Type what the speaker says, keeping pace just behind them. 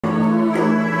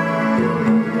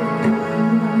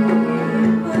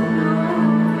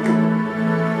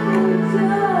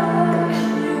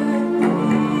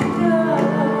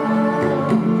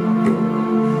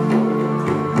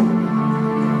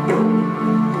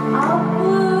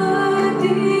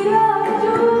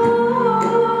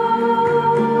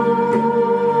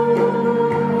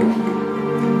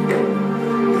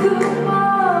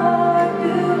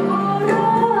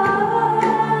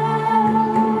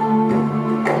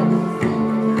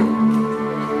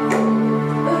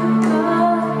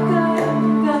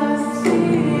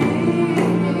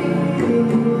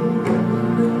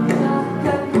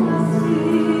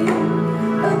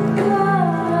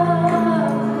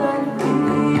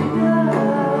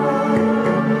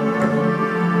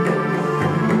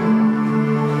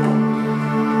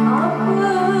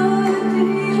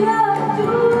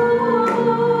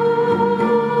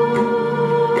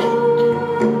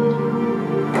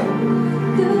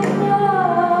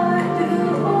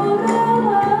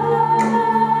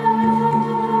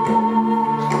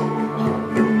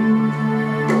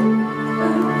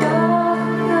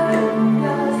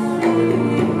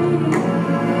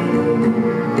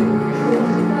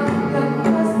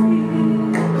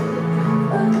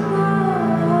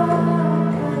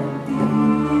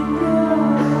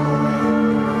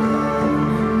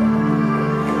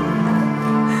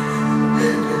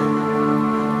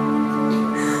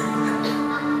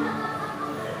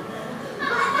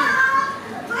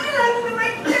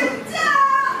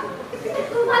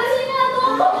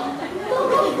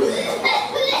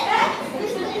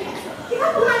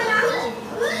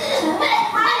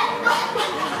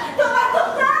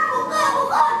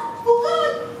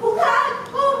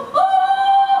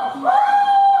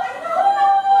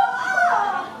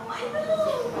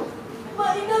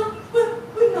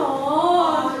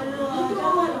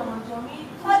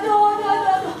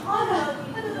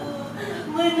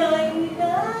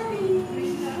menari-nari.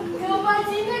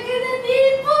 Kebajikan kena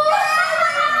tipu.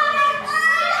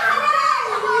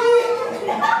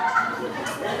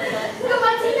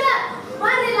 Kebajikan,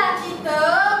 marilah kita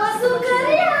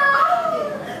bersukaria.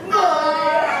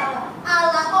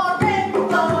 Ala odeng,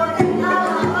 odeng,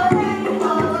 ala odeng,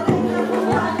 odeng.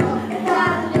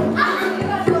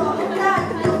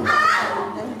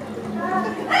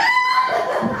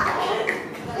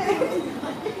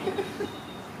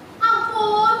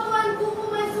 Ampun, tuanku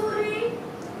pemaisuri.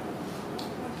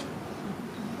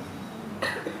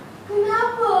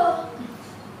 Kenapa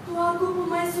tuanku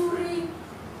pemaisuri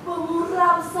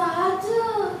memuram sahaja?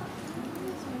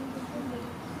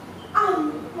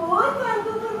 Ampun,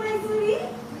 tuanku permaisuri.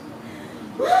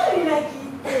 Marilah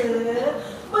kita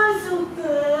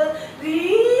bersukaria.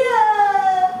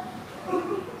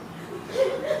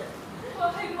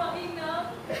 Wahai Mak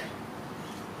Ina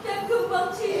yang kembang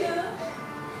Cina,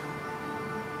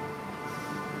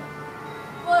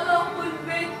 walaupun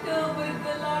beta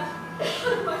bergelar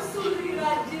permaisuri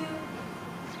raja,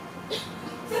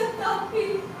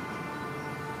 tetapi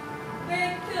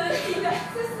beta tidak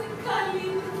sesekali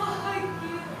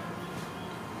bahagia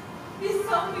di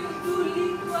samping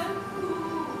Duli tuanku.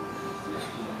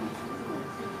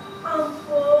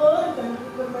 Ampun, tuanku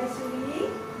permaisuri.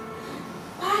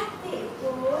 Patik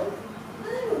pun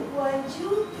perempuan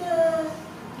juga.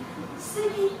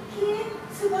 Sedikit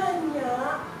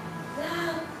sebanyak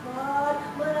dapat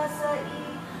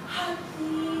merasai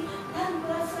hati dan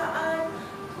perasaan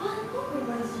tuanku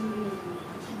permaisuri.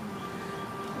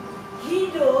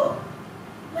 Hidup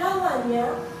lawannya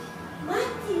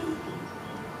mati.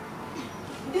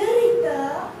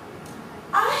 Derita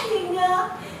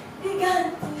akhirnya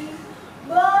diganti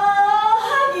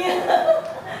bahagia.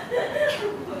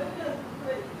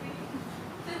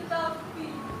 Tetapi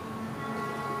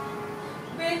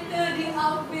beta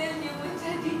diambilnya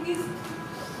menjadi istri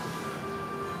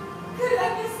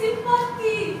kerana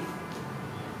simpati,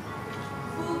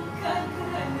 bukan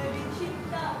kerana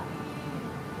dicintai.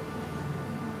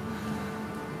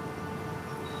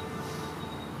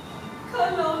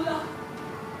 Kalaulah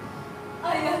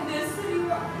ayahnya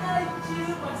Seriwak Raja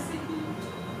masih hidup,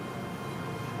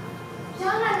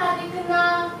 Janganlah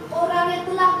dikenal orang yang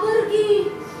telah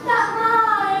pergi. Tak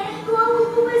baik tuanku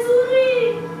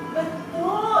permaisuri.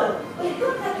 Betul.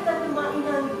 Betul kata Mak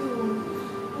Ina itu.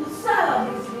 Usahlah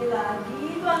di sini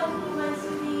lagi tuanku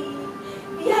permaisuri.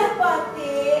 Biar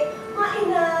Patik, Mak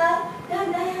Ina dan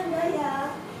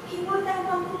Dayang-Dayang hiburkan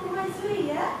tuanku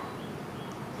permaisuri ya.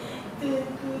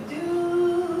 Kudu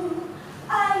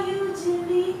ayu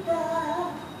jelita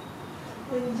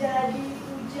menjadi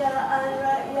pujaan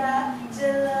rakyat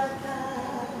jelata.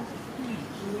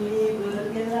 Kini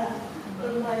bergerak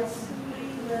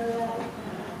permaisuri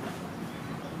Melaka,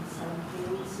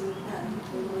 samping sultan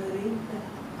pemerintah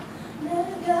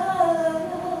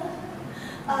negara.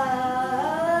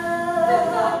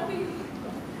 tetapi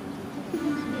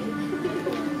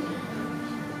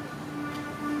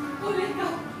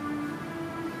bolehkah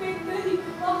beta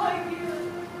hidup bahagia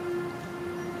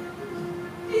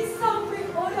di samping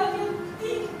orang yang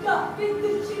tidak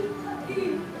beta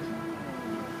cintai?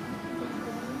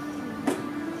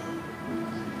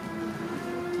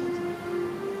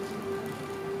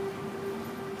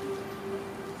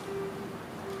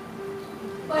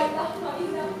 Baiklah Mak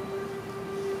Ina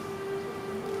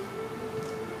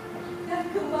dan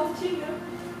kembang Cina,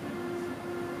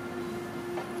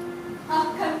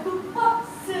 akan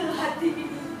kupaksa hati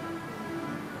ini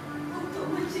untuk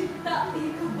mencintai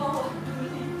ke bawah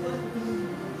Duli tuanku.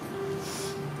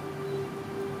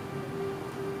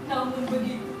 Namun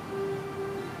begitu,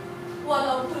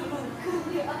 walaupun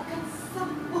lukanya akan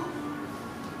sembuh,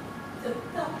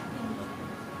 tetapi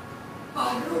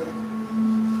parut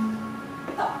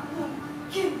tak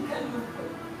mungkin kan lupa.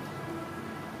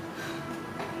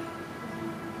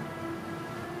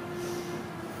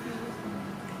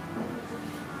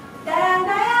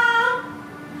 Dayang-dayang,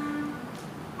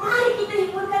 mari kita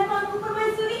hiburkan tuanku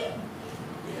permaisuri.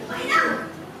 Mak Ina,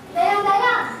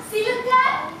 Dayang-dayang,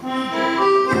 silakan.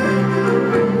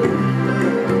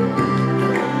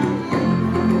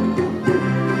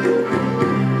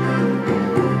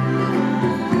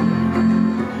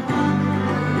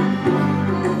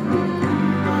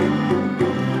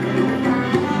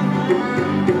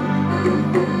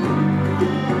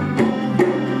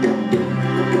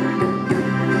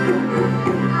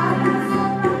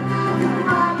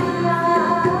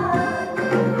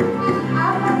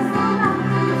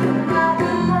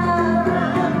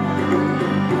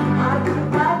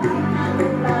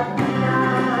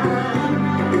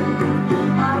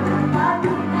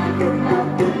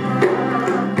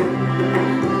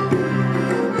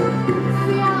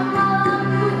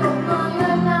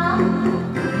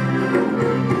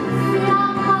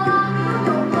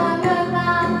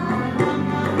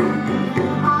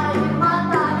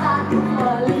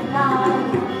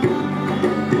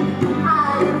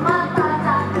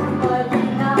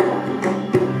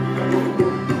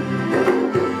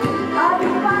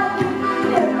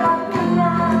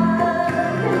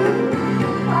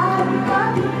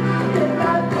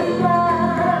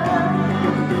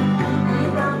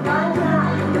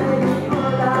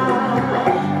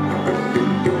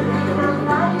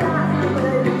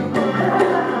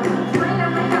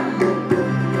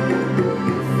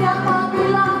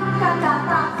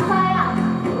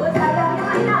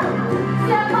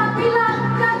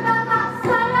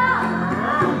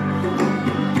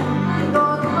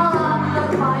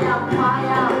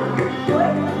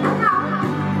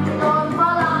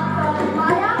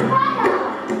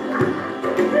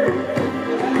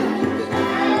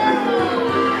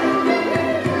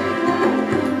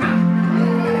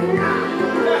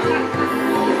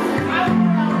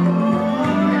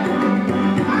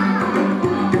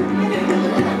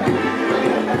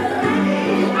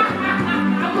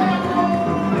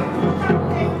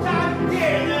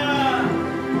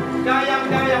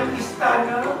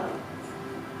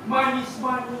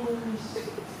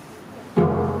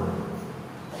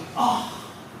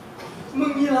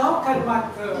 menghilaukan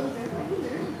mata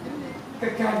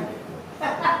Kekanda.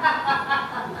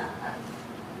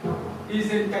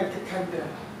 Izinkan Kekanda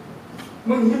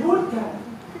menghiburkan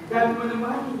dan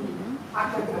menemani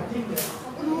akan adinda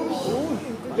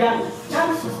yang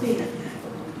cantik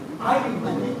air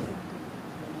mani.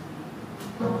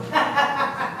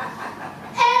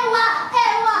 Ewa,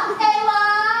 Ewa, Ewa.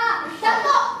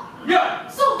 Datuk, Ya,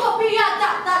 sungguh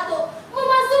biadab Datuk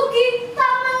memasuki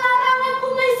taman larangan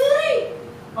permaisuri.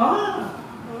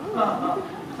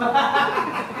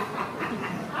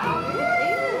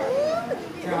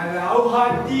 Kalau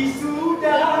hati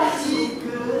sudah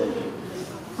suka,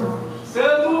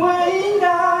 semua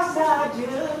indah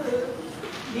saja.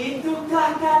 Itukah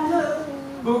tanda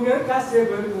bunga kasih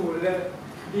bermula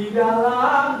di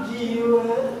dalam jiwa.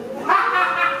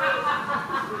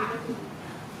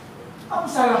 Apa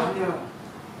salahnya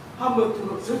hamba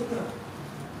turut serta?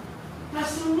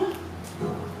 Rasanya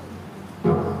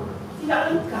tidak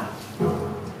lengkap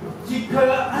jika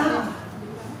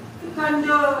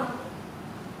Kekanda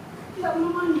tidak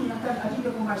menemani akan adinda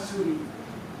permaisuri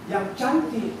yang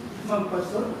cantik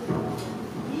mempesona.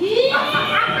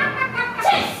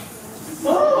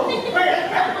 Oh,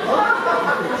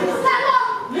 Datuk,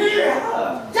 iya.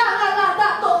 janganlah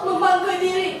Datuk membangga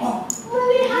diri.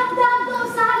 Melihat Datuk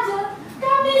saja,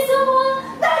 kami semua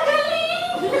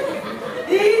tergeling.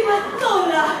 Betul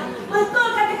lah. Betul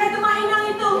kata-kata Mak Inang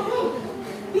itu.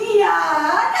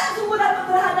 Biar tak semua Datuk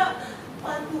terhadap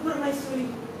mantu permaisuri.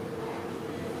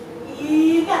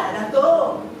 Ingat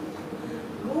Datuk.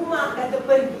 Rumah kata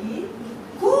pergi,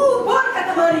 kubur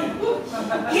kata mari.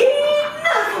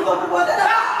 Hina sungguh perbuatan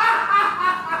Datuk.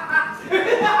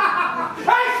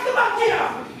 Hai, sebagia!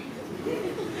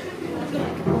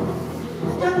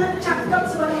 Jangan cakap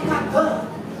sebagai kata.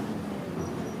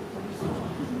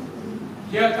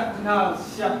 Dia tak kenal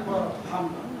siapa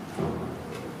hamba.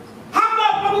 Hamba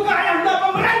pemuka ayahanda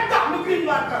pemerintah negeri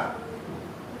Melaka.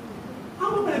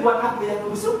 Hamba boleh buat apa yang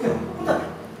hamba suka. Betul tak?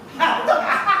 Betul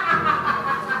tak?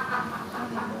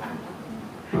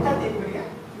 Cantik pun ya?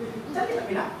 Cantik tak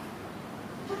Mina?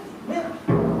 Cantik. Merah.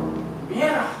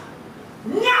 Merah.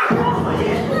 Nyah!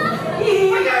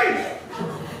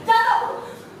 Datuk.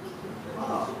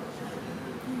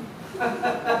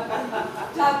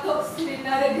 Datuk Sri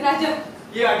Narendra,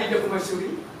 Ya, adinda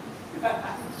permaisuri.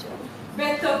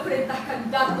 beta perintahkan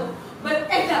Datuk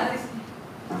beredar dari sini.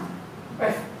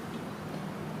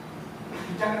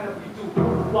 Janganlah begitu,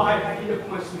 wahai adinda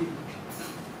permaisuri.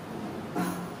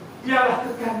 Biarlah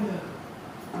Kekanda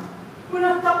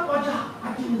menatap wajah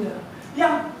adinda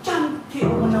yang cantik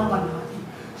menawan hati,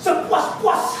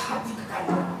 sepuas-puas hati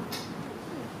Kekanda.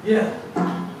 Ya.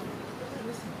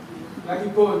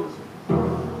 Lagipun,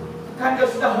 Kekanda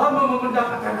sudah lama memendam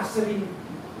akan rasa rindu,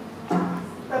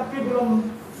 tapi belum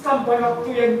sampai waktu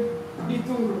yang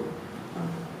ditunggu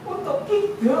untuk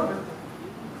kita.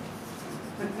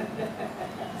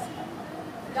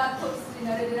 Datuk Sri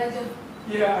Narendra,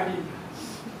 Ya, adinda.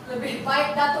 lebih baik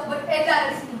Datuk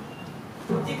beredar dari sini.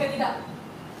 Jika tidak,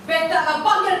 beta akan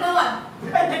panggil kawan.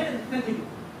 Nanti.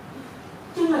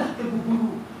 Janganlah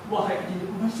terburu-buru, wahai adinda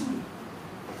permaisuri.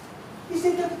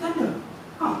 Izinkan Kekanda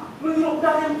menghirup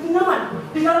udara yang nyaman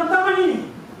di dalam taman ini.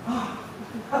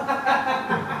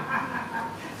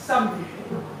 Sambil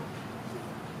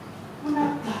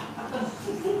menatap akan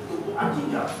susu tubuh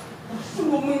adinda,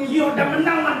 sungguh menggigil dan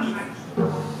menawan di hati.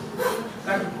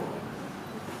 Lagipun,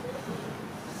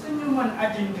 senyuman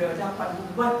adinda dapat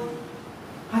mengobati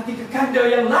hati Kekanda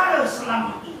yang lara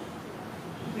selama ini.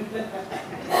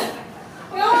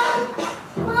 Pengawan!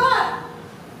 Pengawan!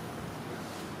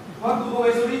 Waktu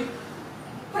permaisuri.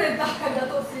 Perintahkan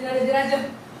Datuk Sri Narendra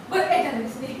beredar dari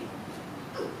sini.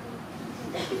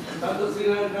 Datuk Sri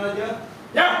Narendra,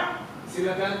 Ya.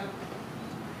 silakan.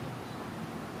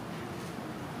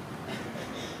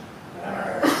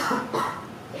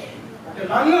 Ada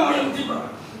langau yang tiba.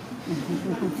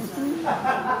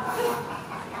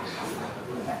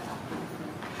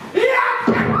 Iya.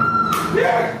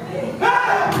 Iya.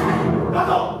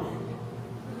 Datuk.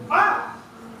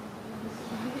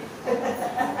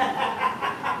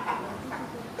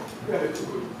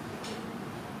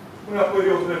 Mengapa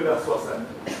dia merendah suasana?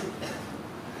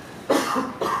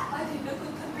 Adinda pun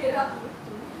terperak.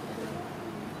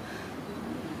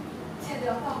 Tiada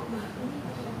apa-apa.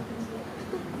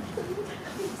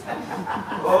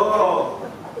 Oh,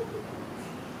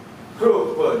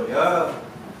 rupanya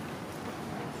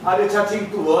ada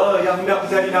cacing tua yang hendak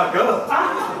menjadi naga.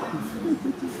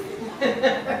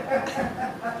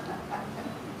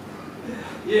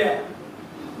 Ya.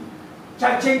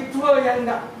 Cacing tua yang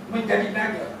nak menjadi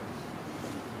naga.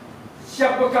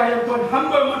 siapakah yang tuan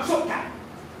hamba maksudkan?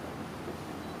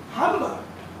 Hamba?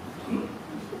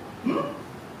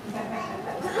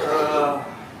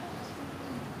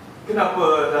 Kenapa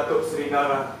Datuk Seri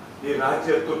Nara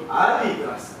Diraja Tun Ali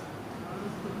berasa?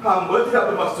 Hamba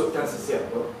tidak bermaksudkan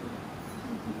sesiapa.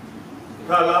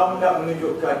 Kalau hendak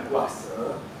menunjukkan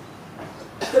kuasa,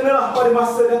 kenalah pada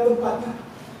masa dan tempatnya.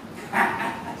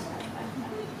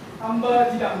 Hamba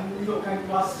tidak menunjukkan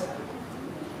kuasa.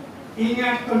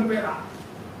 Ingat Tun Perak.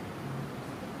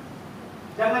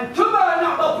 Jangan cuba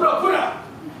nak berpura-pura.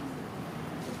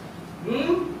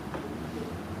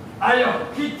 Ayo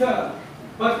kita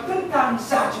bertentang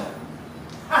saja.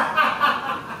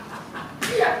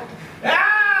 Ya.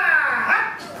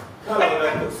 Kalau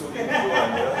Datuk sudi tuan,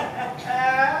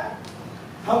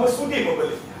 hamba sudi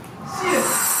membelinya. Siap.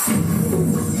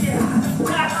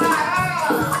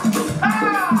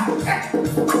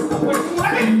 Apa itu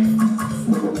lagi?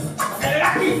 Sekali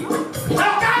lagi.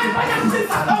 Kalau kalian banyak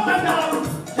cerita lomba dalam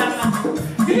jangan.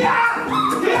 Dia.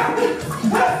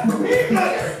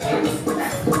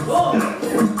 Oh.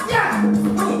 Ya.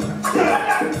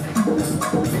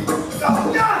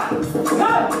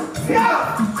 Ya.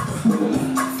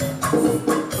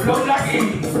 Belum lagi.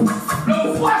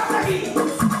 Belum puas lagi.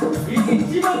 Ini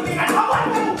jiwa dengan awal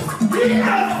kamu.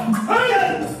 Dia.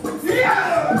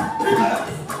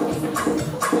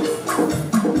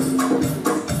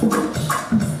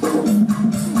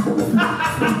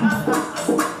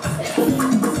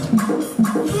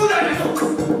 Sudah itu.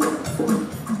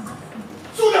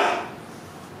 Sudah.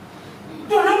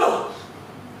 Tuan hamba.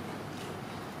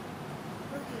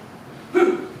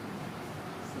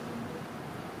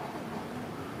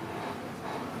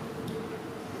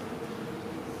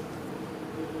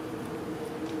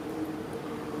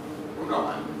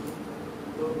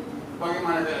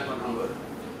 Bagaimana dengan tuan hamba?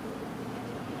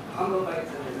 Hamba baik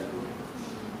saja, Datuk.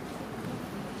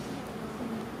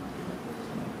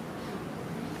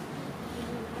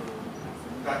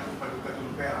 Datuk Paduka Tun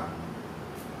Perak.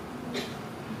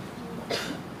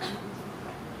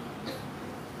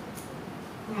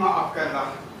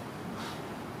 Maafkanlah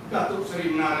Datuk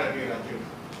Seri Nara Diraja.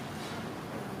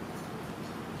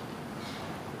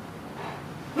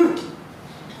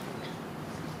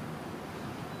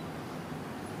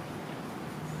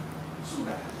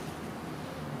 Sudah.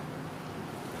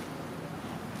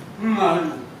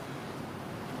 Malu.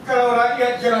 Kalau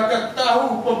rakyat jelata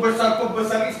tahu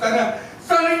pembesar-pembesar istana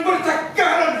saling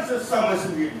bercakaran sesama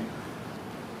sendiri.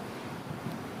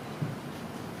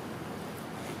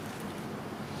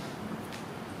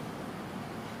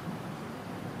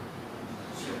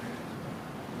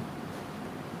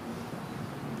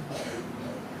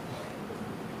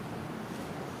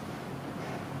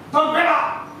 Tuan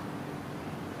Perak,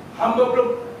 hamba belum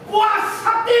puas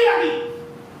hati lagi.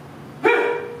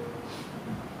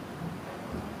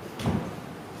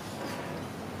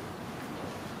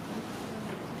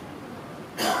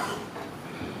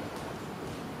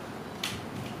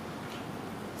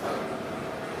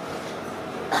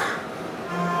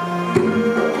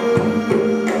 Thank you.